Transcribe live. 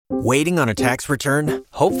Waiting on a tax return?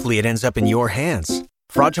 Hopefully it ends up in your hands.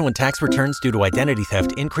 Fraudulent tax returns due to identity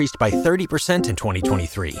theft increased by 30% in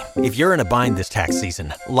 2023. If you're in a bind this tax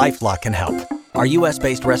season, LifeLock can help. Our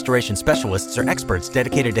U.S.-based restoration specialists are experts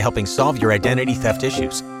dedicated to helping solve your identity theft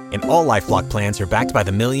issues. And all LifeLock plans are backed by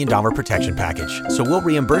the $1 Million Protection Package. So we'll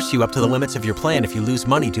reimburse you up to the limits of your plan if you lose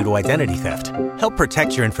money due to identity theft. Help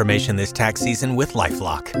protect your information this tax season with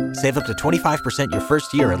LifeLock. Save up to 25% your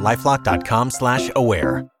first year at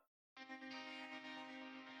LifeLock.com/aware.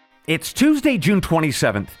 It's Tuesday, June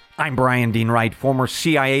 27th. I'm Brian Dean Wright, former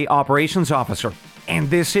CIA operations officer, and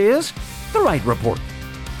this is the Wright Report.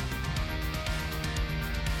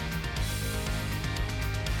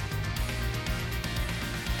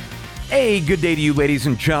 Hey, good day to you, ladies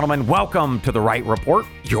and gentlemen. Welcome to the Wright Report,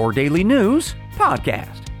 your daily news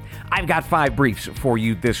podcast. I've got 5 briefs for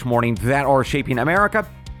you this morning that are shaping America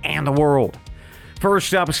and the world.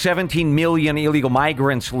 First up, 17 million illegal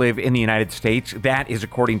migrants live in the United States. That is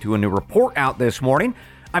according to a new report out this morning.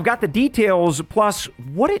 I've got the details, plus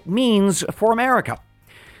what it means for America.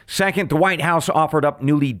 Second, the White House offered up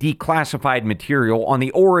newly declassified material on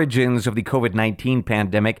the origins of the COVID-19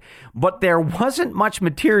 pandemic, but there wasn't much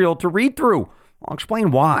material to read through. I'll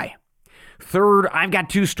explain why. Third, I've got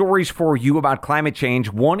 2 stories for you about climate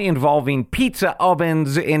change, one involving pizza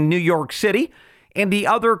ovens in New York City, and the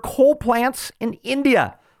other coal plants in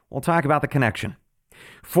India. We'll talk about the connection.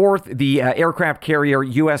 Fourth, the aircraft carrier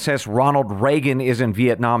USS Ronald Reagan is in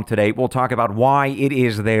Vietnam today. We'll talk about why it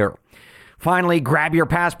is there. Finally, grab your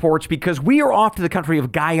passports because we are off to the country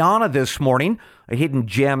of Guyana this morning, a hidden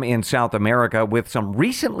gem in South America with some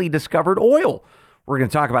recently discovered oil. We're going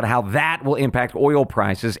to talk about how that will impact oil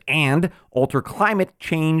prices and alter climate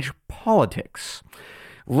change politics.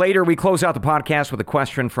 Later, we close out the podcast with a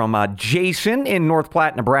question from Jason in North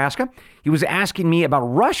Platte, Nebraska. He was asking me about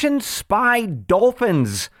Russian spy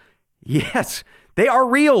dolphins. Yes, they are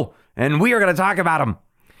real, and we are going to talk about them.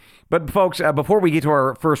 But folks, before we get to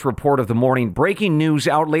our first report of the morning, breaking news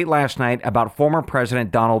out late last night about former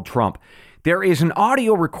President Donald Trump. There is an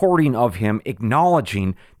audio recording of him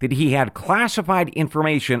acknowledging that he had classified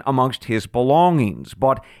information amongst his belongings.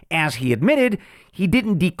 But as he admitted, he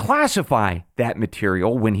didn't declassify that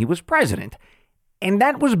material when he was president. And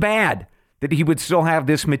that was bad that he would still have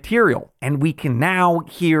this material. And we can now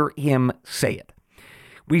hear him say it.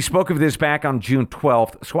 We spoke of this back on June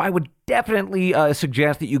 12th, so I would definitely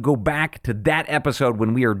suggest that you go back to that episode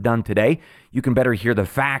when we are done today. You can better hear the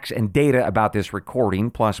facts and data about this recording,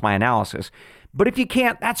 plus my analysis. But if you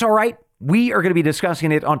can't, that's all right. We are going to be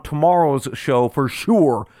discussing it on tomorrow's show for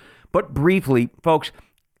sure. But briefly, folks,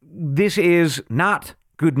 this is not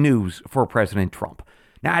good news for President Trump.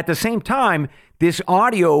 Now, at the same time, this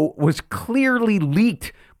audio was clearly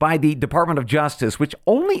leaked by the Department of Justice, which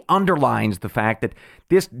only underlines the fact that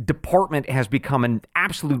this department has become an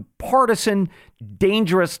absolute partisan,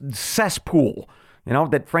 dangerous cesspool,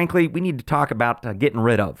 that frankly we need to talk about getting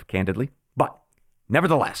rid of, candidly. But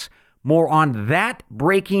nevertheless, more on that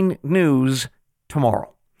breaking news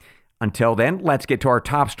tomorrow. Until then, let's get to our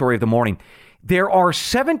top story of the morning. There are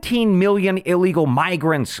 17 million illegal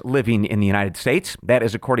migrants living in the United States. That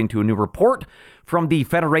is according to a new report from the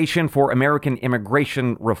Federation for American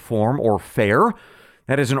Immigration Reform, or FAIR.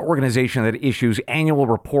 That is an organization that issues annual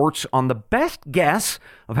reports on the best guess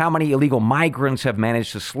of how many illegal migrants have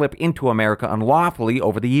managed to slip into America unlawfully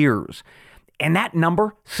over the years. And that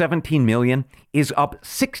number, 17 million, is up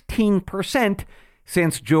 16%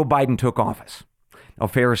 since Joe Biden took office. Now,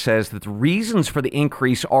 FAIR says that the reasons for the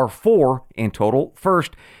increase are 4 in total.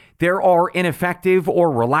 First, there are ineffective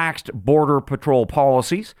or relaxed border patrol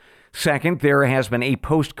policies. Second, there has been a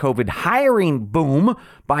post-COVID hiring boom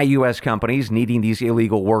by U.S. companies needing these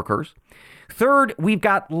illegal workers. Third, we've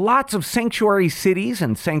got lots of sanctuary cities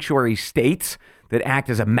and sanctuary states that act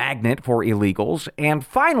as a magnet for illegals. And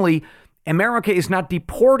finally, America is not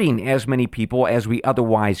deporting as many people as we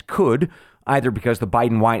otherwise could, either because the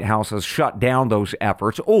Biden White House has shut down those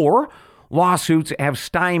efforts or lawsuits have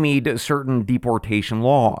stymied certain deportation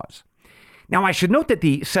laws. Now, I should note that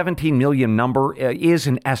the 17 million number is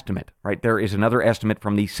an estimate, right? There is another estimate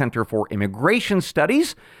from the Center for Immigration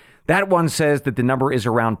Studies. That one says that the number is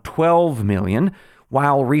around 12 million,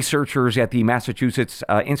 while researchers at the Massachusetts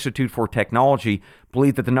Institute for Technology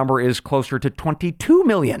believe that the number is closer to 22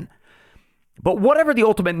 million. But whatever the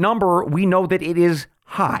ultimate number, we know that it is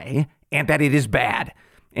high and that it is bad.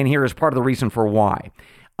 And here is part of the reason for why.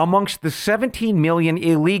 Amongst the 17 million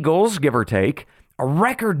illegals, give or take, a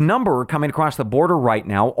record number coming across the border right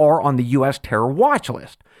now are on the U.S. terror watch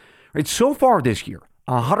list. Right, so far this year,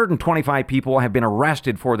 125 people have been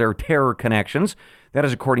arrested for their terror connections. That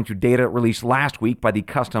is according to data released last week by the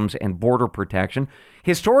Customs and Border Protection.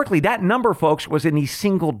 Historically, that number, folks, was in the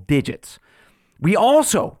single digits. We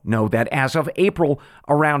also know that as of April,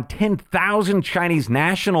 around 10,000 Chinese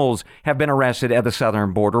nationals have been arrested at the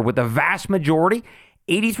southern border, with the vast majority,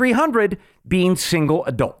 8,300, being single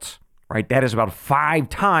adults. Right? That is about 5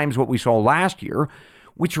 times what we saw last year,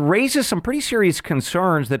 which raises some pretty serious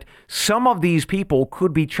concerns that some of these people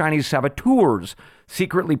could be Chinese saboteurs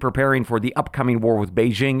secretly preparing for the upcoming war with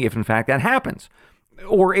Beijing, if in fact that happens.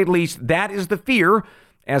 Or at least that is the fear,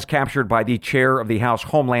 as captured by the chair of the House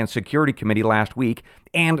Homeland Security Committee last week,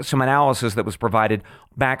 and some analysis that was provided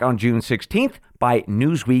back on June 16th by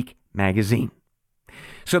Newsweek magazine.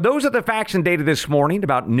 So those are the facts and data this morning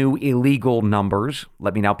about new illegal numbers.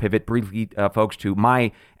 Let me now pivot briefly, folks, to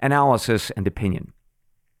my analysis and opinion.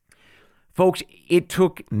 Folks, it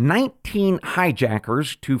took 19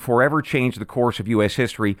 hijackers to forever change the course of U.S.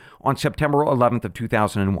 history on September 11th of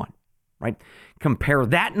 2001, right? Compare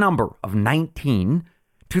that number of 19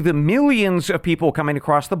 to the millions of people coming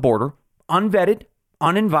across the border, unvetted,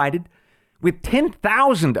 uninvited, with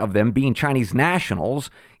 10,000 of them being Chinese nationals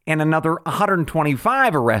and another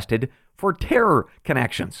 125 arrested for terror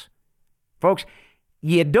connections. Folks,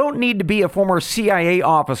 you don't need to be a former CIA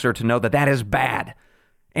officer to know that that is bad.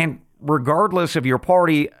 And regardless of your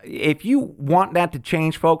party, if you want that to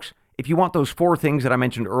change, folks, if you want those 4 things that I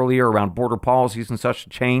mentioned earlier around border policies and such to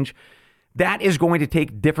change, that is going to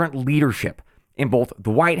take different leadership in both the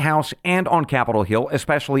White House and on Capitol Hill,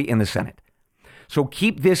 especially in the Senate. So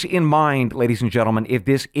keep this in mind, ladies and gentlemen, if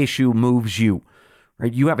this issue moves you.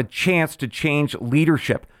 Right? You have a chance to change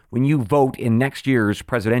leadership when you vote in next year's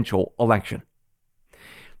presidential election.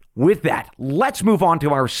 With that, let's move on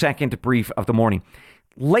to our second brief of the morning.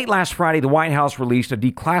 Late last Friday, the White House released a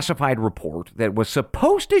declassified report that was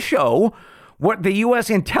supposed to show what the U.S.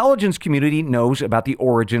 intelligence community knows about the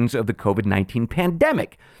origins of the COVID-19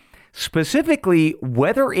 pandemic, specifically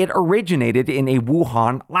whether it originated in a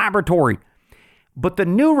Wuhan laboratory. But the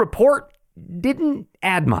new report didn't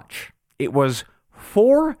add much. It was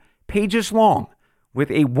 4 pages long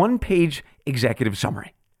with a 1-page executive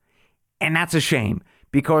summary. And that's a shame,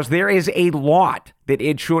 because there is a lot that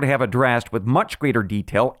it should have addressed with much greater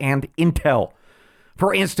detail and intel.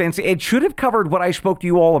 For instance, it should have covered what I spoke to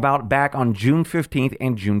you all about back on June 15th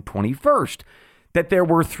and June 21st, that there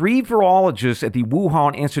were 3 virologists at the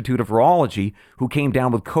Wuhan Institute of Virology who came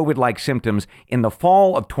down with COVID-like symptoms in the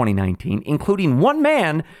fall of 2019, including one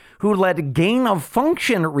man who led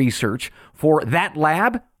gain-of-function research for that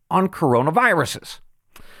lab on coronaviruses.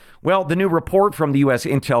 Well, the new report from the U.S.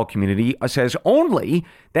 intel community says only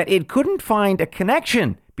that it couldn't find a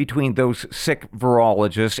connection between those sick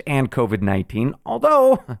virologists and COVID-19,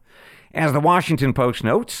 although, as the Washington Post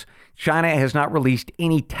notes, China has not released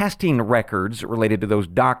any testing records related to those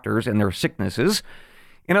doctors and their sicknesses.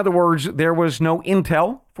 In other words, there was no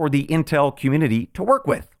intel for the intel community to work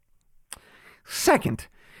with. Second,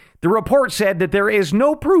 the report said that there is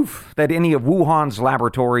no proof that any of Wuhan's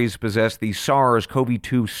laboratories possess the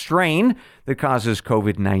SARS-CoV-2 strain that causes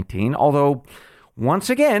COVID-19, although, once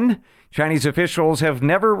again, Chinese officials have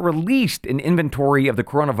never released an inventory of the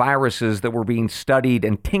coronaviruses that were being studied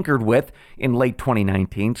and tinkered with in late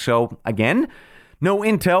 2019. So, again, no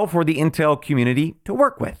intel for the intel community to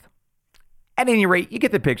work with. At any rate, you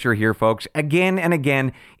get the picture here, folks. Again and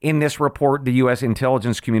again in this report, the U.S.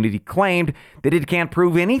 intelligence community claimed that it can't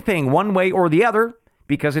prove anything one way or the other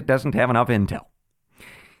because it doesn't have enough intel.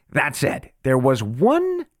 That said, there was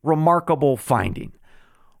one remarkable finding.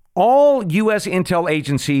 All U.S. intel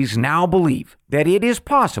agencies now believe that it is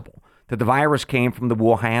possible that the virus came from the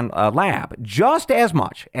Wuhan lab, just as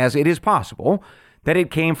much as it is possible that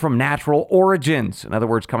it came from natural origins. In other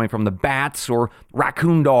words, coming from the bats or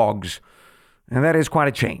raccoon dogs. And that is quite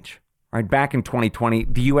a change. Right, back in 2020,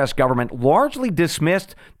 the U.S. government largely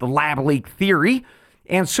dismissed the lab leak theory,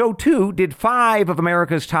 and so too did 5 of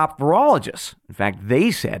America's top virologists. In fact,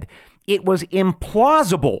 they said it was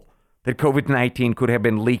implausible that COVID-19 could have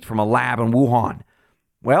been leaked from a lab in Wuhan.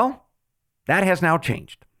 Well, that has now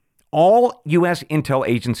changed. All U.S. intel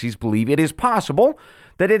agencies believe it is possible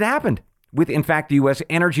that it happened, with, in fact, the U.S.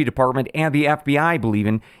 Energy Department and the FBI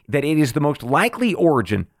believing that it is the most likely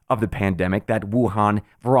origin of the pandemic, that Wuhan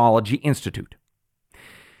Virology Institute.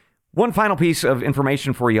 One final piece of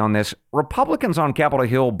information for you on this. Republicans on Capitol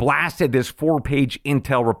Hill blasted this 4-page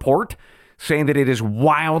intel report, saying that it is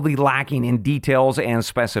wildly lacking in details and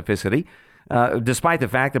specificity, despite the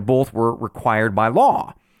fact that both were required by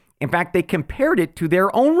law. In fact, they compared it to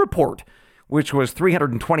their own report, which was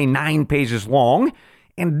 329 pages long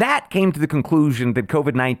And that came to the conclusion that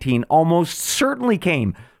COVID-19 almost certainly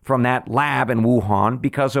came from that lab in Wuhan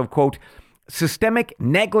because of, quote, systemic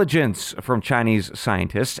negligence from Chinese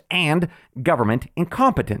scientists and government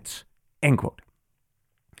incompetence, end quote.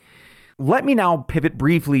 Let me now pivot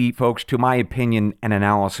briefly, folks, to my opinion and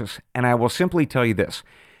analysis, and I will simply tell you this.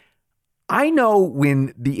 I know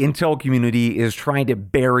when the intel community is trying to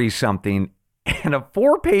bury something, and a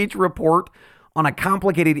 4-page report on a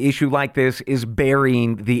complicated issue like this is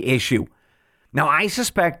burying the issue. Now, I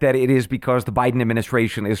suspect that it is because the Biden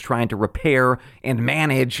administration is trying to repair and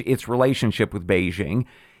manage its relationship with Beijing.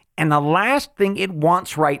 And the last thing it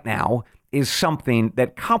wants right now is something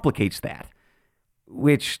that complicates that,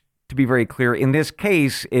 which, to be very clear, in this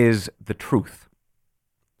case is the truth.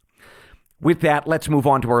 With that, let's move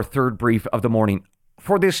on to our third brief of the morning.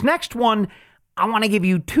 For this next one, I want to give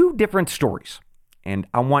you 2 different stories. And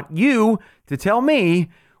I want you to tell me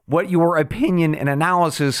what your opinion and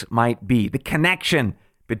analysis might be, the connection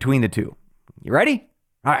between the two. You ready?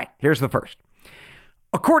 All right, here's the first.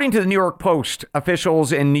 According to the New York Post,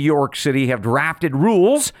 officials in New York City have drafted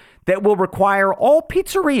rules that will require all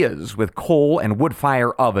pizzerias with coal and wood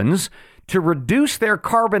fire ovens to reduce their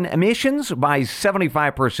carbon emissions by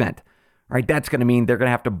 75%. All right, that's going to mean they're going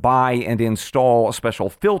to have to buy and install special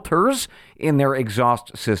filters in their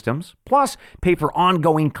exhaust systems, plus pay for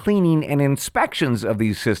ongoing cleaning and inspections of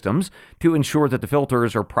these systems to ensure that the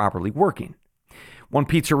filters are properly working. One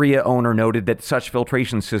pizzeria owner noted that such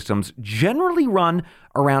filtration systems generally run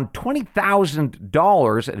around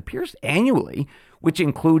 $20,000, it appears, annually, which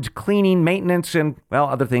includes cleaning, maintenance, and, well,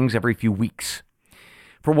 other things every few weeks.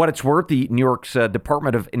 For what it's worth, the New York's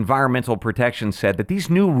Department of Environmental Protection said that these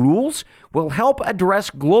new rules will help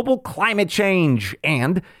address global climate change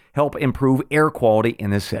and help improve air quality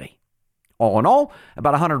in the city. All in all,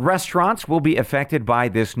 about 100 restaurants will be affected by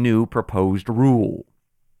this new proposed rule.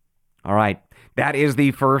 All right, that is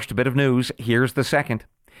the first bit of news. Here's the second.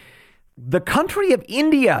 The country of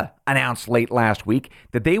India announced late last week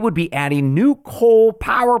that they would be adding new coal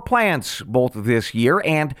power plants both this year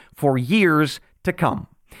and for years to come.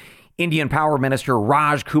 Indian Power Minister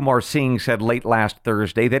Raj Kumar Singh said late last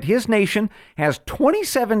Thursday that his nation has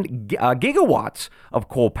 27 gigawatts of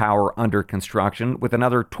coal power under construction, with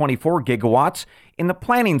another 24 gigawatts in the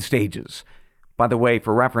planning stages. By the way,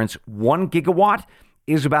 for reference, 1 gigawatt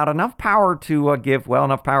is about enough power to give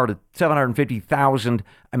enough power to 750,000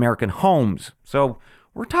 American homes. So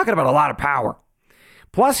we're talking about a lot of power.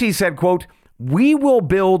 Plus, he said, quote, "We will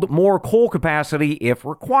build more coal capacity if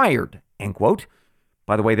required," end quote.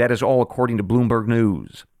 By the way, that is all according to Bloomberg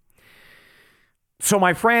News. So,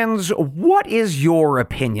 my friends, what is your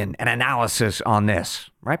opinion and analysis on this,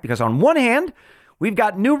 right? Because on one hand, we've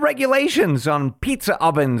got new regulations on pizza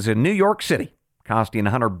ovens in New York City, costing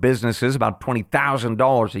 100 businesses about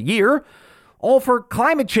 $20,000 a year, all for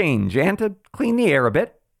climate change and to clean the air a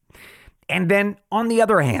bit. And then on the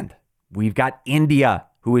other hand, we've got India,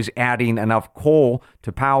 who is adding enough coal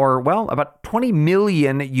to power, about 20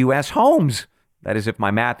 million U.S. homes. That is, if my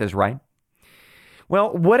math is right.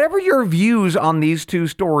 Well, whatever your views on these 2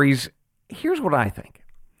 stories, here's what I think.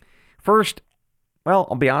 First,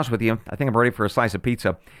 I'll be honest with you, I think I'm ready for a slice of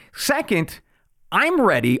pizza. Second, I'm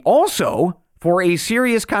ready also for a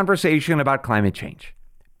serious conversation about climate change.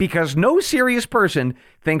 Because no serious person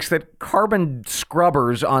thinks that carbon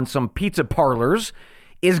scrubbers on some pizza parlors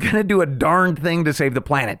is going to do a darn thing to save the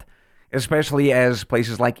planet, especially as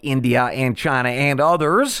places like India and China and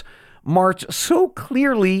others march so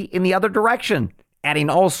clearly in the other direction, adding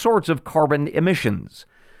all sorts of carbon emissions.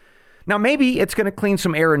 Now, maybe it's going to clean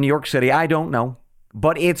some air in New York City, I don't know,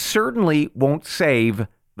 but it certainly won't save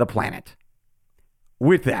the planet.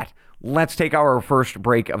 With that, let's take our first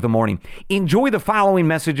break of the morning. Enjoy the following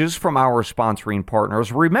messages from our sponsoring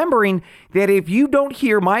partners, remembering that if you don't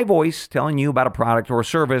hear my voice telling you about a product or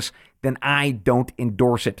service, then I don't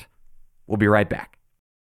endorse it. We'll be right back.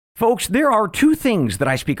 Folks, there are 2 things that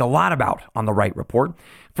I speak a lot about on the Wright Report.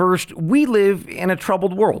 First, we live in a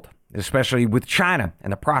troubled world, especially with China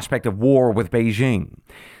and the prospect of war with Beijing.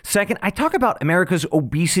 Second, I talk about America's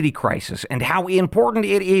obesity crisis and how important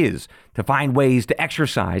it is to find ways to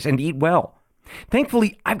exercise and eat well.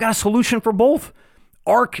 Thankfully, I've got a solution for both.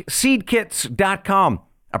 ArcSeedKits.com,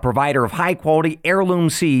 a provider of high-quality heirloom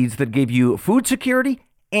seeds that give you food security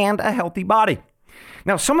and a healthy body.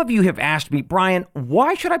 Now, some of you have asked me, Brian,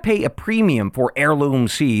 why should I pay a premium for heirloom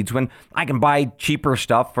seeds when I can buy cheaper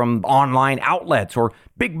stuff from online outlets or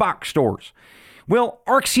big box stores? Well,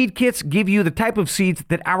 Arc Seed Kits give you the type of seeds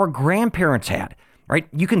that our grandparents had, right?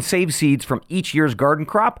 You can save seeds from each year's garden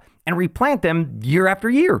crop and replant them year after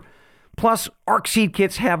year. Plus, ARC seed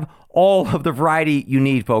kits have all of the variety you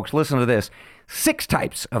need, folks. Listen to this. 6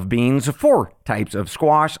 types of beans, 4 types of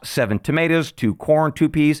squash, 7 tomatoes, 2 corn, 2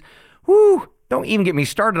 peas. Whoo, don't even get me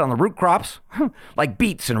started on the root crops, like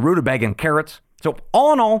beets and rutabaga and carrots. So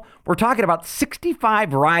all in all, we're talking about 65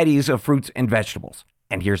 varieties of fruits and vegetables.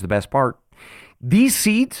 And here's the best part. These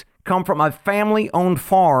seeds come from a family-owned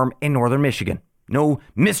farm in northern Michigan. No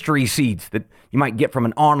mystery seeds that you might get from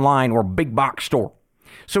an online or big box store.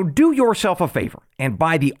 So do yourself a favor and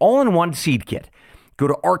buy the all-in-one seed kit. Go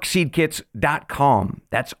to arcseedkits.com.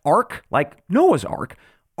 That's ARC, like Noah's Ark,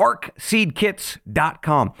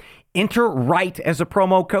 arcseedkits.com. Enter Wright as a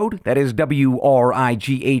promo code, that is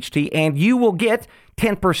WRIGHT, and you will get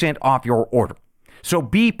 10% off your order. So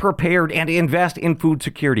be prepared and invest in food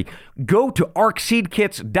security. Go to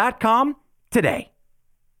arcseedkits.com today.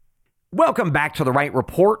 Welcome back to the Wright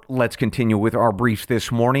Report. Let's continue with our briefs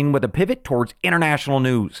this morning with a pivot towards international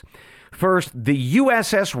news. First, the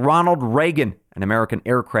USS Ronald Reagan, an American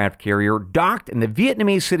aircraft carrier, docked in the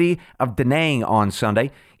Vietnamese city of Da Nang on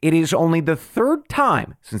Sunday. It is only the 3rd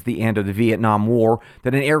time since the end of the Vietnam War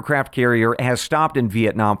that an aircraft carrier has stopped in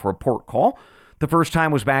Vietnam for a port call. The first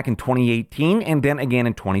time was back in 2018 and then again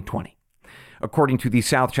in 2020. According to the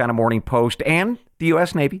South China Morning Post and the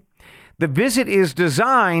U.S. Navy, the visit is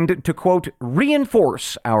designed to, quote,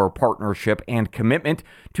 reinforce our partnership and commitment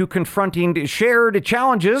to confronting shared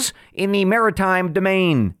challenges in the maritime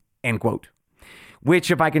domain, end quote.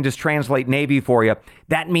 Which, if I can just translate Navy for you,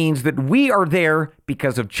 that means that we are there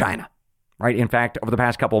because of China, right? In fact, over the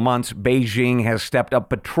past couple of months, Beijing has stepped up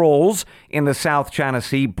patrols in the South China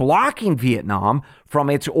Sea, blocking Vietnam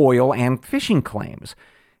from its oil and fishing claims.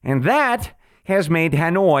 And that has made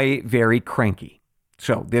Hanoi very cranky.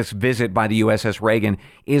 So this visit by the USS Reagan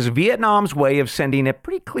is Vietnam's way of sending a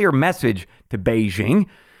pretty clear message to Beijing.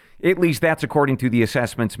 At least that's according to the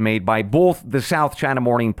assessments made by both the South China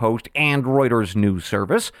Morning Post and Reuters news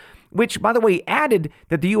service, which, by the way, added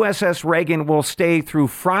that the USS Reagan will stay through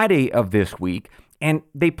Friday of this week, and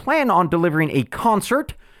they plan on delivering a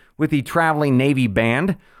concert with the traveling Navy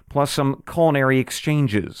band, plus some culinary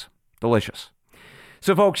exchanges. Delicious.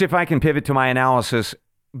 So, folks, if I can pivot to my analysis,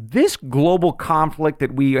 this global conflict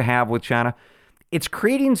that we have with China, it's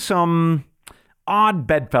creating some odd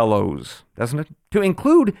bedfellows, doesn't it? To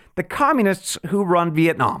include the communists who run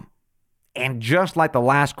Vietnam. And just like the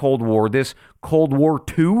last Cold War, this Cold War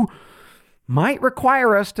II might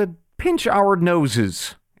require us to pinch our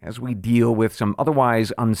noses as we deal with some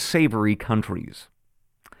otherwise unsavory countries.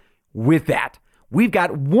 With that, we've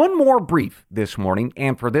got one more brief this morning.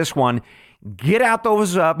 And for this one, get out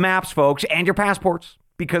those maps, folks, and your passports,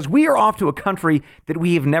 because we are off to a country that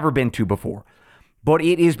we have never been to before. But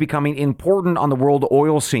it is becoming important on the world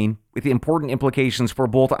oil scene with important implications for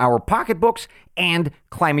both our pocketbooks and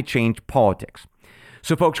climate change politics.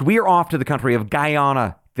 So, folks, we are off to the country of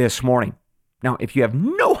Guyana this morning. Now, if you have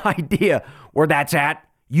no idea where that's at,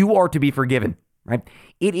 you are to be forgiven, right?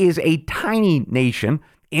 It is a tiny nation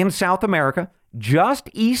in South America,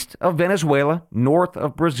 just east of Venezuela, north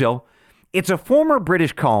of Brazil. It's a former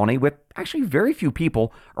British colony with actually very few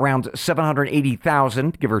people, around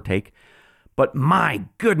 780,000, give or take. But my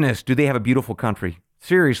goodness, do they have a beautiful country.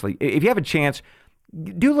 Seriously, if you have a chance,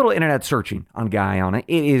 do a little internet searching on Guyana.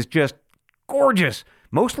 It is just gorgeous.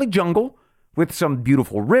 Mostly jungle with some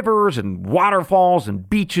beautiful rivers and waterfalls and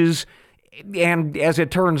beaches. And as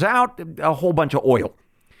it turns out, a whole bunch of oil.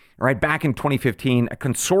 All right, back in 2015, a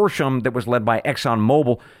consortium that was led by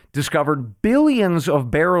ExxonMobil discovered billions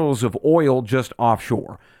of barrels of oil just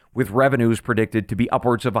offshore, with revenues predicted to be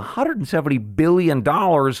upwards of $170 billion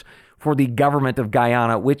for the government of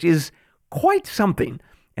Guyana, which is quite something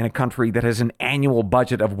in a country that has an annual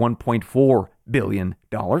budget of $1.4 billion.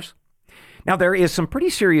 Now, there is some pretty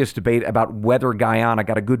serious debate about whether Guyana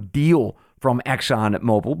got a good deal from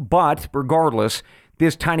ExxonMobil, but regardless,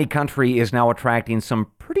 this tiny country is now attracting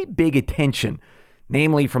some pretty big attention,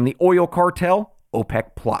 namely from the oil cartel,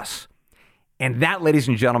 OPEC+. And that, ladies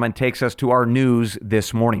and gentlemen, takes us to our news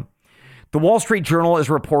this morning. The Wall Street Journal is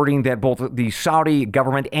reporting that both the Saudi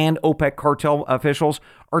government and OPEC cartel officials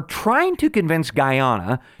are trying to convince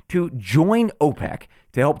Guyana to join OPEC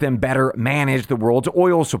to help them better manage the world's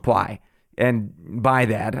oil supply. And by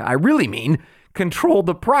that, I really mean control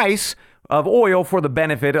the price of oil for the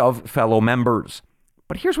benefit of fellow members.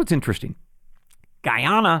 But here's what's interesting.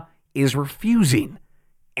 Guyana is refusing.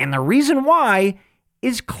 And the reason why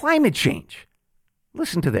is climate change.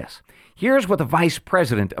 Listen to this. Here's what the vice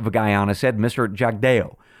president of Guyana said, Mr.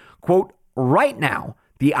 Jagdeo. Quote, right now,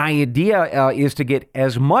 the idea is to get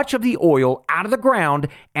as much of the oil out of the ground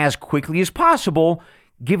as quickly as possible,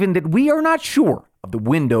 given that we are not sure of the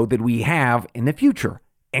window that we have in the future,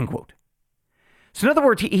 end quote. So in other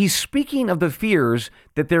words, he's speaking of the fears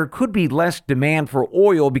that there could be less demand for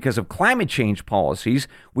oil because of climate change policies,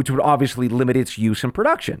 which would obviously limit its use and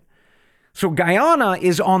production. So Guyana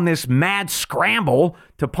is on this mad scramble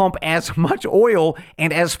to pump as much oil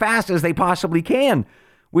and as fast as they possibly can,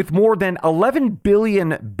 with more than 11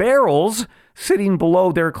 billion barrels sitting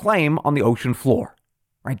below their claim on the ocean floor.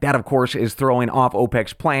 Right? That, of course, is throwing off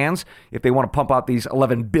OPEC's plans if they want to pump out these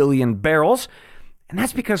 11 billion barrels. And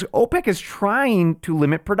that's because OPEC is trying to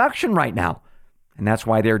limit production right now. And that's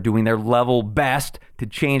why they're doing their level best to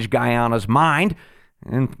change Guyana's mind,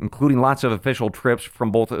 including lots of official trips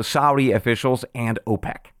from both Saudi officials and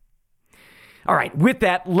OPEC. All right, with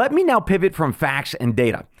that, let me now pivot from facts and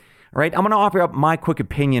data. All right, I'm going to offer up my quick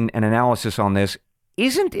opinion and analysis on this.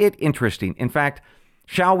 Isn't it interesting? In fact,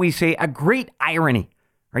 shall we say a great irony,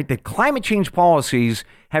 right? That climate change policies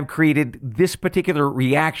have created this particular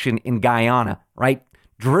reaction in Guyana, right?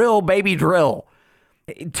 Drill, baby, drill.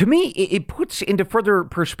 To me, it puts into further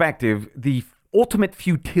perspective the ultimate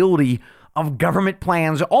futility of government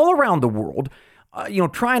plans all around the world,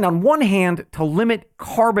 trying on one hand to limit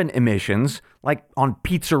carbon emissions, like on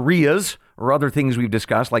pizzerias or other things we've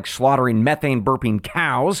discussed, like slaughtering methane burping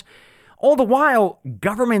cows. All the while,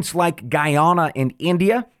 governments like Guyana and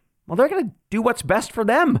India, well, they're going to do what's best for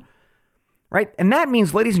them, right? And that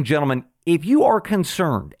means, ladies and gentlemen, if you are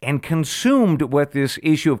concerned and consumed with this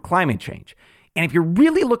issue of climate change, and if you're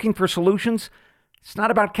really looking for solutions, it's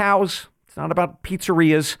not about cows, it's not about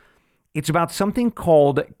pizzerias, it's about something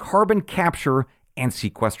called carbon capture and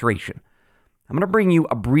sequestration. I'm going to bring you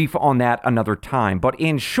a brief on that another time, but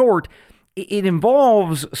in short, it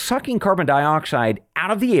involves sucking carbon dioxide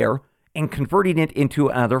out of the air and converting it into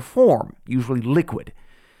another form, usually liquid.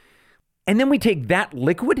 And then we take that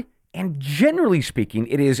liquid and, generally speaking,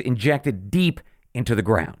 it is injected deep into the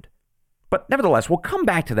ground. But nevertheless, we'll come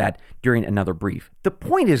back to that during another brief. The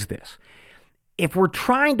point is this. If we're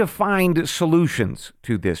trying to find solutions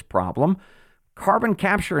to this problem, carbon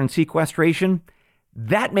capture and sequestration,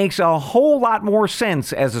 that makes a whole lot more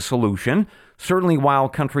sense as a solution, certainly while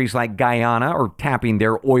countries like Guyana are tapping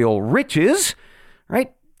their oil riches,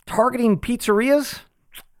 right? Targeting pizzerias,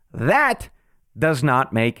 that does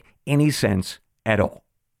not make any sense at all.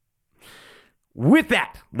 With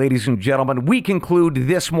that, ladies and gentlemen, we conclude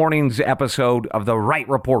this morning's episode of the Wright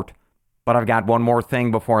Report. But I've got one more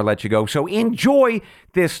thing before I let you go. So enjoy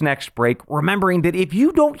this next break, remembering that if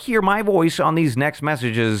you don't hear my voice on these next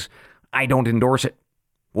messages, I don't endorse it.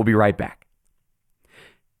 We'll be right back.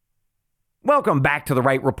 Welcome back to the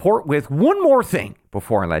Wright Report with one more thing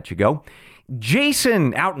before I let you go.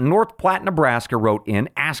 Jason out in North Platte, Nebraska wrote in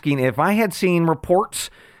asking if I had seen reports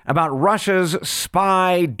about Russia's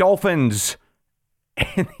spy dolphins.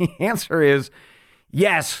 And the answer is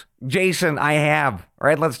yes, Jason, I have. All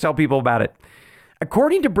right, let's tell people about it.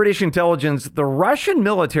 According to British intelligence, the Russian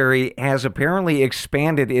military has apparently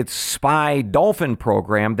expanded its spy dolphin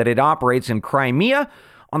program that it operates in Crimea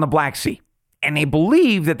on the Black Sea. And they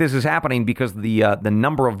believe that this is happening because the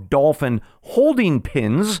number of dolphin holding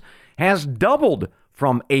pins has doubled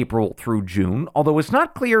from April through June, although it's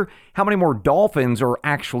not clear how many more dolphins are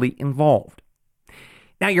actually involved.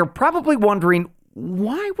 Now, you're probably wondering,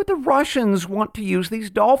 why would the Russians want to use these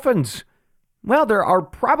dolphins? Well, there are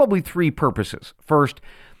probably three purposes. First,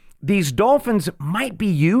 these dolphins might be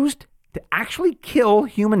used to actually kill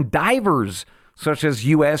human divers, such as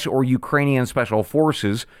U.S. or Ukrainian special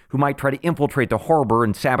forces who might try to infiltrate the harbor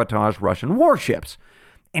and sabotage Russian warships.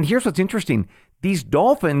 And here's what's interesting. These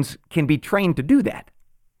dolphins can be trained to do that.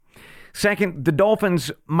 Second, the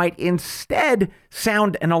dolphins might instead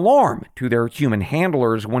sound an alarm to their human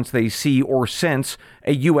handlers once they see or sense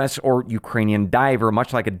a U.S. or Ukrainian diver,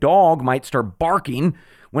 much like a dog might start barking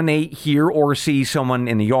when they hear or see someone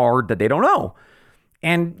in the yard that they don't know.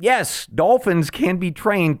 And yes, dolphins can be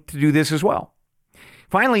trained to do this as well.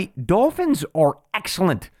 Finally, dolphins are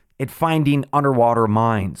excellent at finding underwater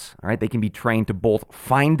mines. All right, they can be trained to both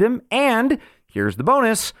find them and, here's the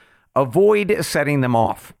bonus, avoid setting them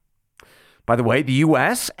off. By the way, the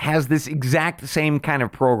U.S. has this exact same kind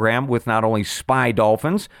of program with not only spy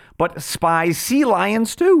dolphins, but spy sea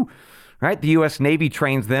lions too. Right? The U.S. Navy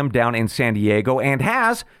trains them down in San Diego and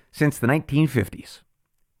has since the 1950s.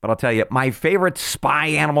 But I'll tell you, my favorite spy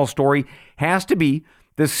animal story has to be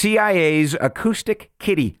the CIA's acoustic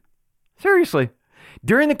kitty. Seriously.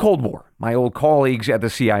 During the Cold War, my old colleagues at the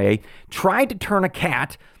CIA tried to turn a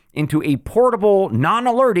cat into a portable,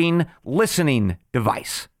 non-alerting listening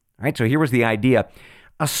device. All right, so here was the idea.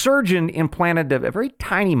 A surgeon implanted a very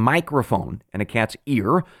tiny microphone in a cat's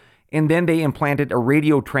ear, and then they implanted a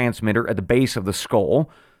radio transmitter at the base of the skull.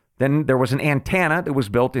 Then there was an antenna that was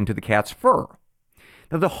built into the cat's fur.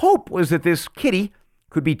 Now, the hope was that this kitty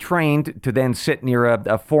could be trained to then sit near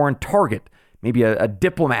a foreign target, maybe a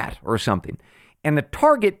diplomat or something. And the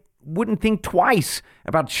target wouldn't think twice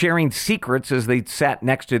about sharing secrets as they sat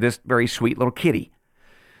next to this very sweet little kitty.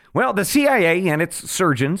 Well, the CIA and its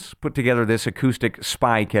surgeons put together this acoustic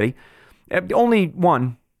spy kitty. Only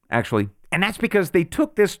one, actually. And that's because they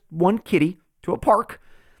took this one kitty to a park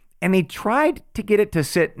and they tried to get it to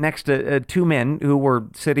sit next to two men who were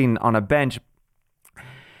sitting on a bench.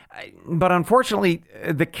 But unfortunately,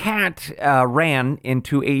 the cat ran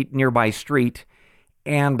into a nearby street,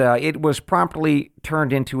 and it was promptly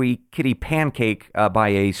turned into a kitty pancake by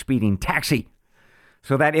a speeding taxi.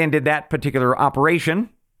 So that ended that particular operation,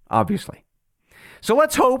 obviously. So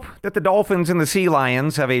let's hope that the dolphins and the sea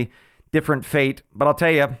lions have a different fate. But I'll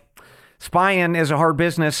tell you, spying is a hard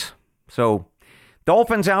business. So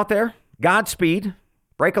dolphins out there, Godspeed,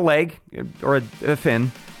 break a leg or a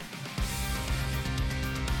fin.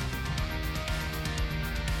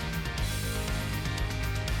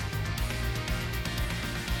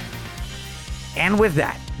 And with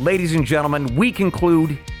that, ladies and gentlemen, we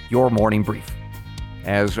conclude your morning brief.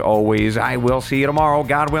 As always, I will see you tomorrow,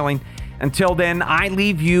 God willing. Until then, I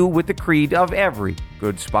leave you with the creed of every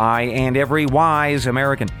good spy and every wise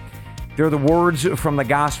American. They're the words from the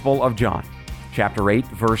Gospel of John, chapter 8,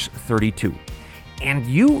 verse 32. And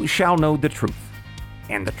you shall know the truth,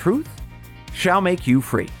 and the truth shall make you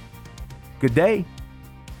free. Good day.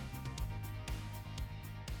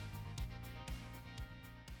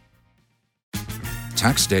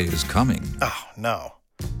 Tax day is coming. Oh, no.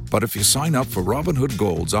 But if you sign up for Robinhood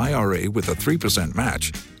Gold's IRA with a 3%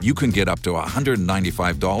 match, you can get up to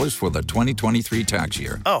 $195 for the 2023 tax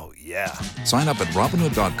year. Oh, yeah. Sign up at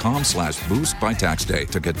Robinhood.com/boost by tax day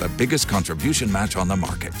to get the biggest contribution match on the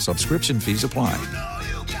market. Subscription fees apply.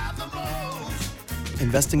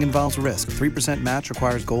 Investing involves risk. 3% match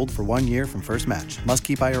requires gold for 1 year from first match. Must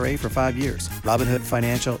keep IRA for 5 years. Robinhood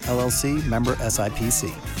Financial, LLC, member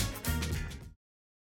SIPC.